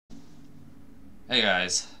Hey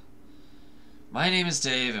guys, my name is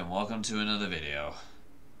Dave and welcome to another video.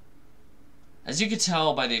 As you can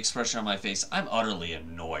tell by the expression on my face, I'm utterly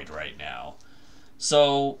annoyed right now.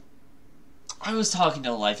 So, I was talking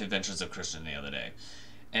to Life Adventures of Christian the other day,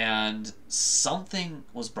 and something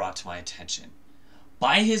was brought to my attention.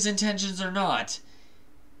 By his intentions or not,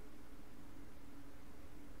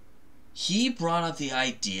 he brought up the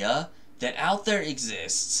idea that out there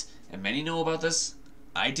exists, and many know about this,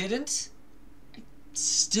 I didn't.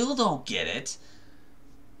 Still don't get it,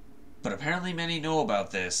 but apparently many know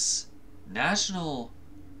about this. National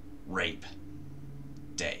Rape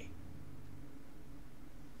Day.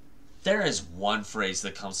 There is one phrase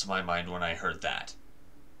that comes to my mind when I heard that,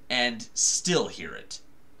 and still hear it.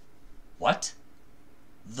 What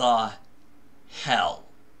the hell?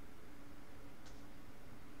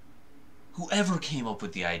 Whoever came up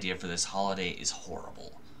with the idea for this holiday is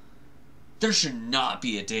horrible. There should not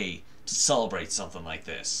be a day to celebrate something like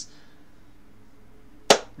this.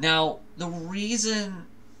 Now, the reason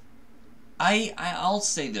I'll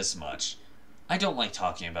say this much. I don't like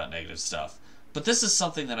talking about negative stuff, but this is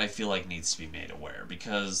something that I feel like needs to be made aware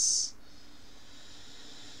because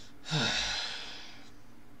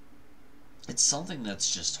it's something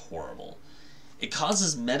that's just horrible. It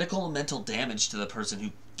causes medical and mental damage to the person who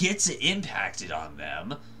gets it impacted on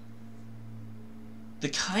them. The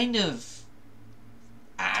kind of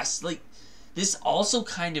this also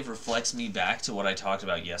kind of reflects me back to what I talked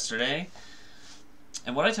about yesterday.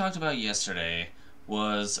 And what I talked about yesterday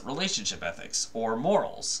was relationship ethics, or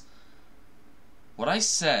morals. What I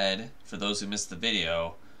said, for those who missed the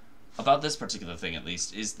video, about this particular thing at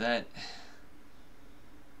least, is that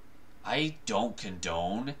I don't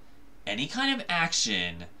condone any kind of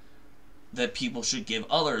action that people should give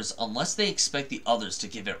others unless they expect the others to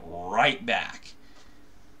give it right back.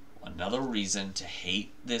 Another reason to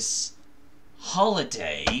hate this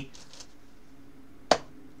holiday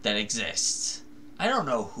that exists. I don't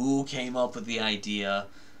know who came up with the idea,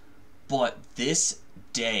 but this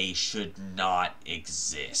day should not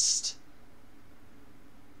exist.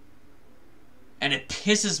 And it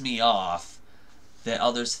pisses me off that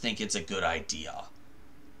others think it's a good idea.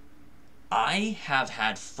 I have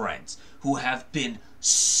had friends who have been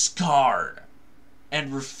scarred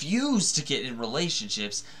and refuse to get in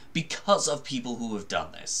relationships because of people who have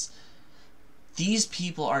done this. These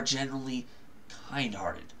people are generally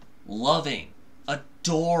kind-hearted, loving,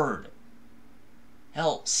 adored.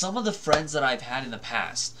 Hell, some of the friends that I've had in the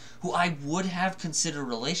past, who I would have considered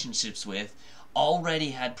relationships with,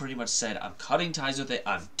 already had pretty much said, I'm cutting ties with it,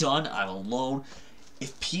 I'm done, I'm alone.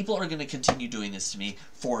 If people are going to continue doing this to me,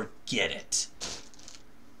 forget it.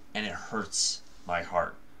 And it hurts my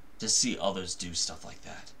heart to see others do stuff like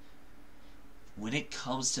that. When it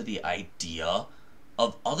comes to the idea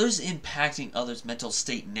of others impacting others' mental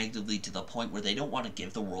state negatively to the point where they don't want to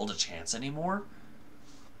give the world a chance anymore,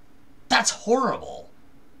 that's horrible.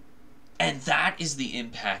 And that is the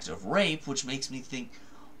impact of rape, which makes me think,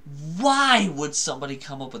 why would somebody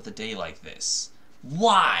come up with a day like this?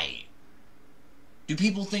 Why? Do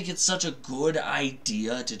people think it's such a good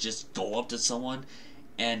idea to just go up to someone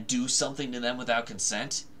and do something to them without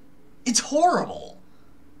consent? It's horrible.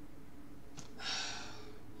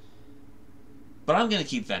 But I'm going to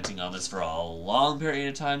keep venting on this for a long period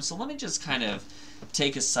of time, so let me just kind of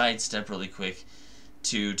take a sidestep really quick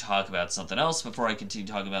to talk about something else before I continue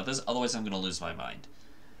talking about this, otherwise I'm going to lose my mind.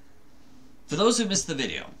 For those who missed the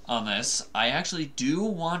video on this, I actually do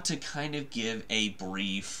want to kind of give a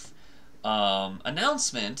brief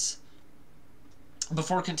announcement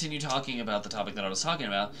before continue talking about the topic that I was talking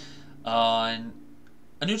about on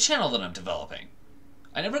a new channel that I'm developing.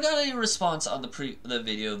 I never got any response on the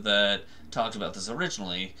video that talked about this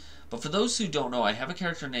originally, but for those who don't know, I have a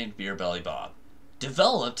character named Beer Belly Bob,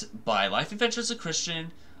 developed by Life Adventures of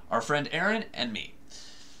Christian, our friend Aaron, and me.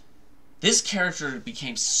 This character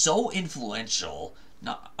became so influential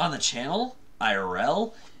on the channel,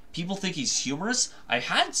 IRL. People think he's humorous. I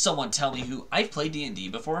had someone tell me who I've played D&D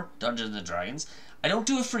before, Dungeons and Dragons. I don't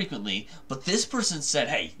do it frequently, but this person said,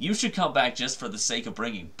 hey, you should come back just for the sake of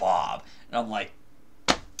bringing Bob. And I'm like,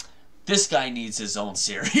 this guy needs his own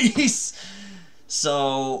series.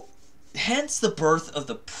 So, hence the birth of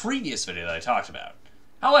the previous video that I talked about.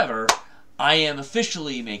 However, I am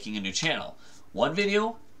officially making a new channel. One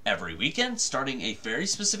video every weekend, starting a very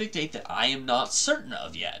specific date that I am not certain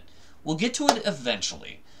of yet. We'll get to it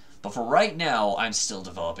eventually. But for right now, I'm still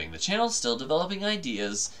developing the channel, still developing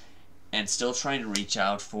ideas, and still trying to reach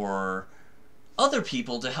out for other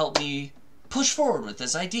people to help me push forward with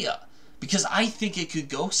this idea. Because I think it could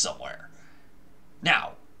go somewhere.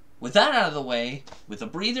 Now, with that out of the way, with a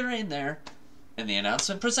breather in there, and the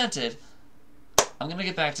announcement presented, I'm going to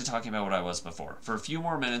get back to talking about what I was before for a few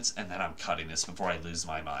more minutes, and then I'm cutting this before I lose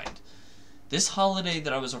my mind. This holiday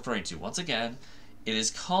that I was referring to, once again, it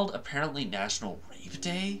is called apparently National Rape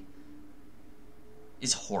Day,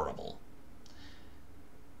 is horrible.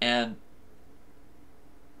 And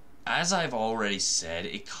as I've already said,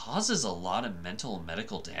 it causes a lot of mental and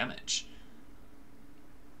medical damage.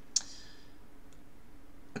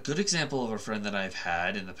 A good example of a friend that I've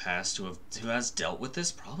had in the past who has dealt with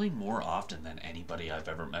this probably more often than anybody I've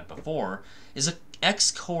ever met before is an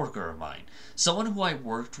ex-coworker of mine. Someone who I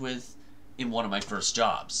worked with in one of my first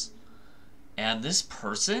jobs. And this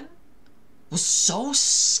person was so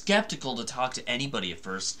skeptical to talk to anybody at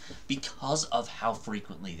first because of how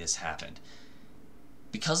frequently this happened.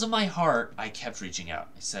 Because of my heart, I kept reaching out.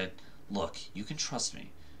 I said, look, you can trust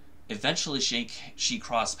me. Eventually, she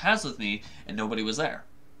crossed paths with me, and nobody was there.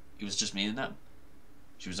 It was just me and them.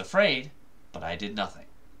 She was afraid, but I did nothing.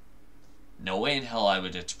 No way in hell I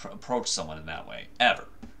would approach someone in that way, ever.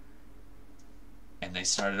 And they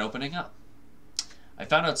started opening up. I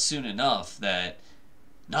found out soon enough that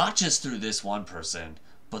not just through this one person,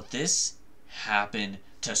 but this happened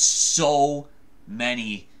to so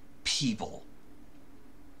many people.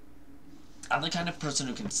 I'm the kind of person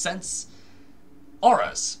who can sense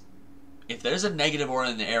auras. If there's a negative aura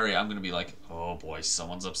in the area, I'm going to be like, oh boy,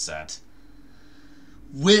 someone's upset.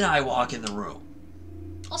 When I walk in the room.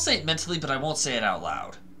 I'll say it mentally, but I won't say it out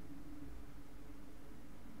loud.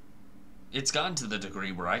 It's gotten to the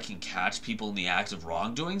degree where I can catch people in the act of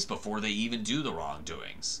wrongdoings before they even do the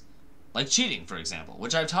wrongdoings. Like cheating, for example,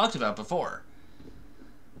 which I've talked about before.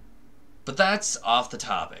 But that's off the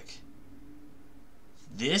topic.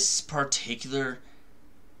 This particular...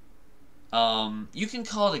 you can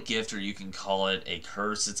call it a gift or you can call it a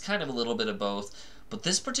curse. It's kind of a little bit of both. But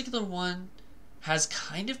this particular one has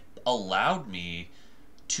kind of allowed me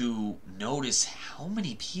to notice how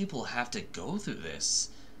many people have to go through this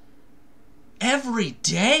every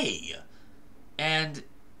day. And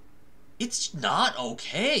it's not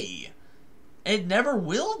okay. It never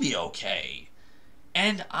will be okay.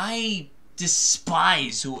 And I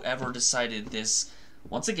despise whoever decided this.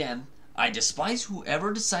 Once again, I despise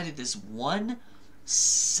whoever decided this one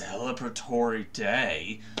celebratory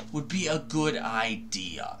day would be a good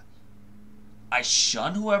idea. I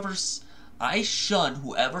shun whoever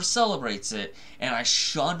celebrates it, and I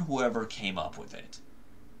shun whoever came up with it.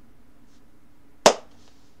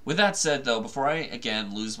 With that said, though, before I,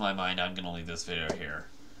 again, lose my mind, I'm going to leave this video here.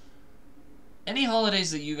 Any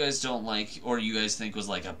holidays that you guys don't like, or you guys think was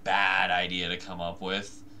like a bad idea to come up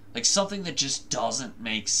with, like something that just doesn't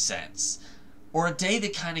make sense, or a day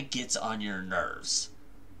that kind of gets on your nerves,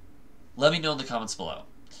 let me know in the comments below.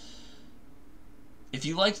 If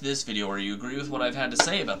you liked this video or you agree with what I've had to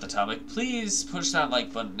say about the topic, please push that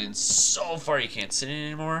like button in so far you can't sit in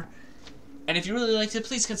anymore. And if you really liked it,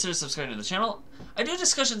 please consider subscribing to the channel. I do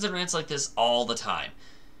discussions and rants like this all the time.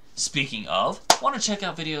 Speaking of, want to check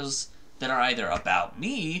out videos that are either about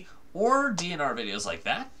me or DNR videos like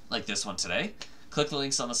that, like this one today, click the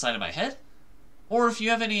links on the side of my head. Or if you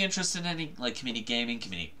have any interest in any like community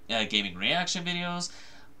gaming reaction videos,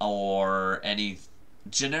 or any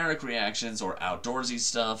generic reactions or outdoorsy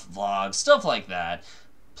stuff, vlogs, stuff like that,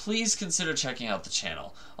 please consider checking out the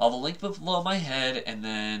channel. I'll have a link below my head, and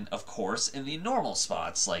then, of course, in the normal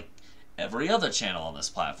spots, like every other channel on this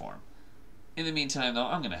platform. In the meantime, though,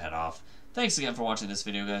 I'm going to head off. Thanks again for watching this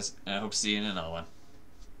video, guys, and I hope to see you in another one.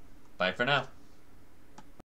 Bye for now.